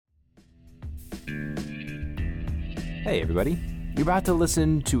Hey everybody, you're about to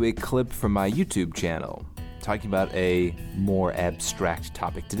listen to a clip from my YouTube channel talking about a more abstract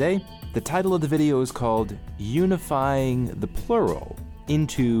topic today. The title of the video is called Unifying the Plural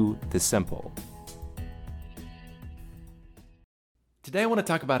into the Simple. Today I want to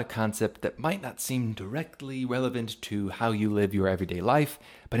talk about a concept that might not seem directly relevant to how you live your everyday life,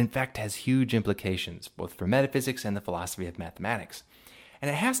 but in fact has huge implications, both for metaphysics and the philosophy of mathematics. And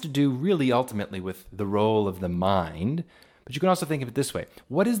it has to do really ultimately with the role of the mind, but you can also think of it this way.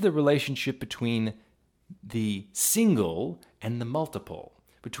 What is the relationship between the single and the multiple,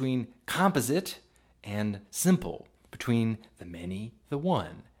 between composite and simple, between the many, the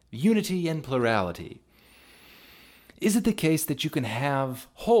one, unity and plurality? Is it the case that you can have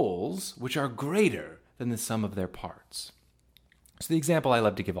wholes which are greater than the sum of their parts? So the example I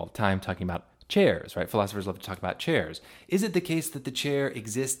love to give all the time, talking about chairs, right? Philosophers love to talk about chairs. Is it the case that the chair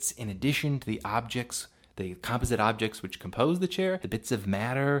exists in addition to the objects, the composite objects which compose the chair, the bits of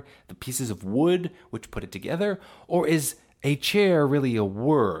matter, the pieces of wood which put it together? Or is a chair really a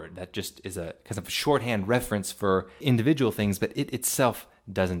word that just is a kind of shorthand reference for individual things, but it itself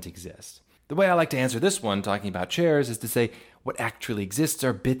doesn't exist? The way I like to answer this one, talking about chairs, is to say what actually exists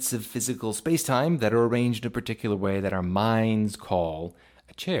are bits of physical space-time that are arranged in a particular way that our minds call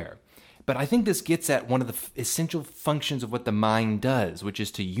a chair. But I think this gets at one of the essential functions of what the mind does, which is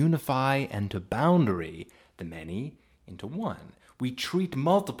to unify and to boundary the many into one. We treat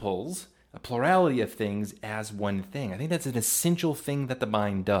multiples, a plurality of things, as one thing. I think that's an essential thing that the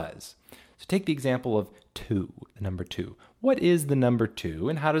mind does. So take the example of 2, the number 2. What is the number 2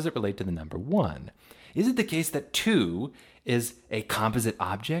 and how does it relate to the number 1? Is it the case that 2 is a composite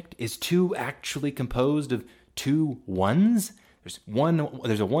object? Is 2 actually composed of two ones?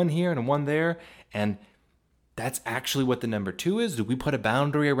 There's a 1 here and a 1 there, and that's actually what the number 2 is? Do we put a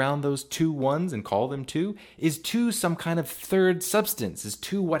boundary around those two ones and call them 2? Is 2 some kind of third substance? Is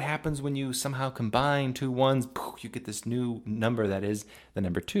 2 what happens when you somehow combine two ones? You get this new number that is the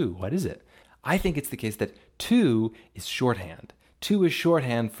number 2. What is it? I think it's the case that 2 is shorthand. 2 is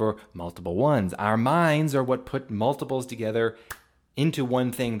shorthand for multiple ones. Our minds are what put multiples together into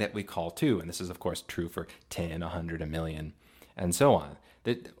one thing that we call 2. And this is, of course, true for 10, 100, a million, and so on.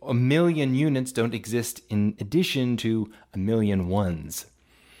 That a million units don't exist in addition to a million ones.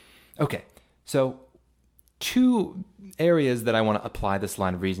 Okay, so two areas that I want to apply this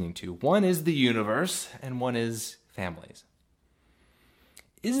line of reasoning to. One is the universe, and one is families.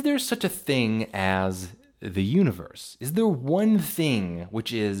 Is there such a thing as the universe? Is there one thing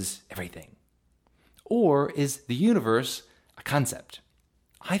which is everything? Or is the universe a concept?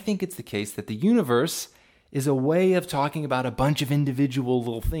 I think it's the case that the universe is a way of talking about a bunch of individual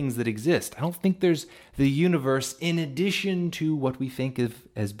little things that exist. I don't think there's the universe in addition to what we think of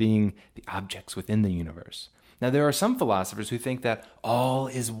as being the objects within the universe. Now, there are some philosophers who think that all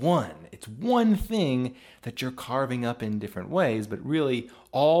is one. It's one thing that you're carving up in different ways, but really,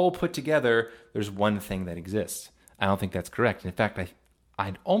 all put together, there's one thing that exists. I don't think that's correct. In fact,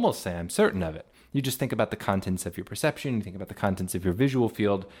 I'd almost say I'm certain of it. You just think about the contents of your perception, you think about the contents of your visual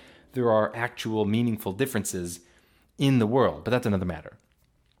field. There are actual meaningful differences in the world, but that's another matter.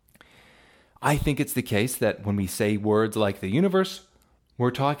 I think it's the case that when we say words like the universe,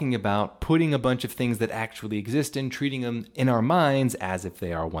 we're talking about putting a bunch of things that actually exist and treating them in our minds as if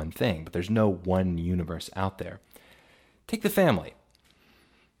they are one thing, but there's no one universe out there. Take the family.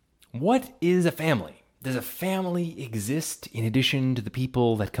 What is a family? Does a family exist in addition to the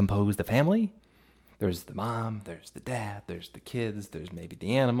people that compose the family? There's the mom, there's the dad, there's the kids, there's maybe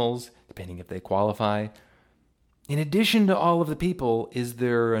the animals, depending if they qualify. In addition to all of the people, is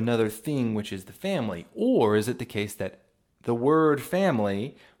there another thing which is the family? Or is it the case that the word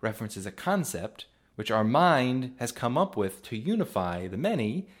family references a concept which our mind has come up with to unify the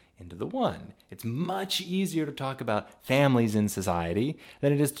many into the one? It's much easier to talk about families in society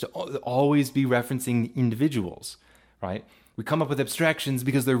than it is to always be referencing individuals, right? We come up with abstractions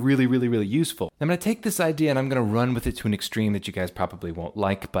because they're really, really, really useful. I'm going to take this idea and I'm going to run with it to an extreme that you guys probably won't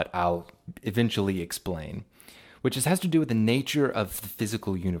like, but I'll eventually explain, which has to do with the nature of the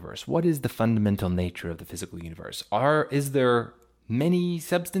physical universe. What is the fundamental nature of the physical universe? Is there many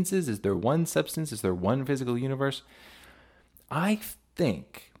substances? Is there one substance? Is there one physical universe? I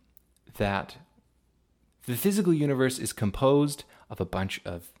think that the physical universe is composed of a bunch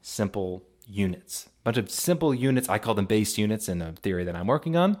of simple units. A bunch of simple units, I call them base units in a theory that I'm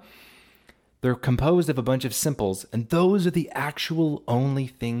working on. They're composed of a bunch of simples, and those are the actual only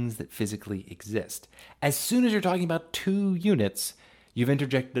things that physically exist. As soon as you're talking about two units, you've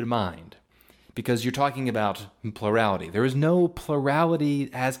interjected a mind, because you're talking about plurality. There is no plurality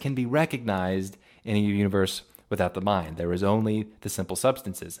as can be recognized in a universe without the mind. There is only the simple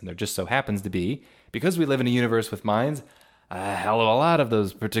substances. And there just so happens to be, because we live in a universe with minds, a hell of a lot of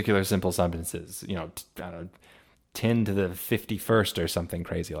those particular simple substances. I don't know, 10 to the 51st or something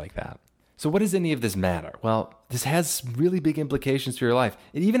crazy like that. So what does any of this matter? Well, this has really big implications for your life.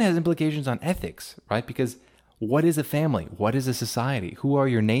 It even has implications on ethics, right? Because what is a family? What is a society? Who are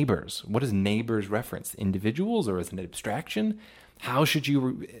your neighbors? What does neighbors reference? Individuals, or is it an abstraction? How should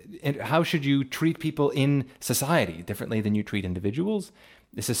you treat people in society differently than you treat individuals?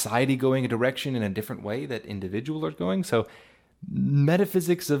 Is society going a direction in a different way that individuals are going? So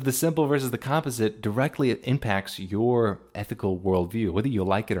metaphysics of the simple versus the composite directly impacts your ethical worldview, whether you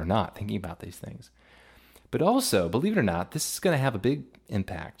like it or not, thinking about these things. But also, believe it or not, this is going to have a big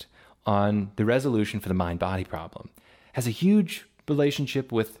impact on the resolution for the mind-body problem. It has a huge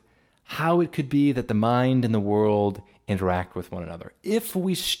relationship with how it could be that the mind and the world interact with one another. If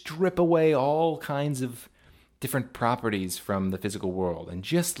we strip away all kinds of different properties from the physical world and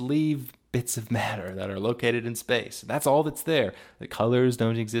just leave bits of matter that are located in space, that's all that's there. The colors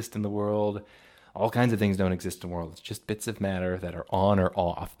don't exist in the world. All kinds of things don't exist in the world. It's just bits of matter that are on or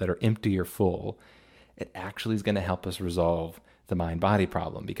off, that are empty or full. It actually is going to help us resolve the mind-body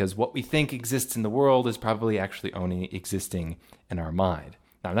problem, because what we think exists in the world is probably actually only existing in our mind.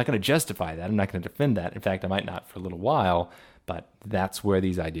 Now, I'm not going to justify that. I'm not going to defend that. In fact, I might not for a little while, but that's where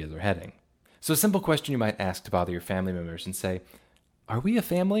these ideas are heading. So a simple question you might ask to bother your family members and say, are we a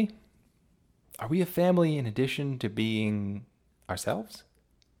family? Are we a family in addition to being ourselves?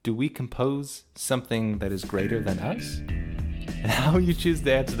 Do we compose something that is greater than us? And how you choose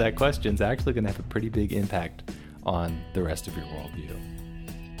to answer that question is actually going to have a pretty big impact on the rest of your worldview.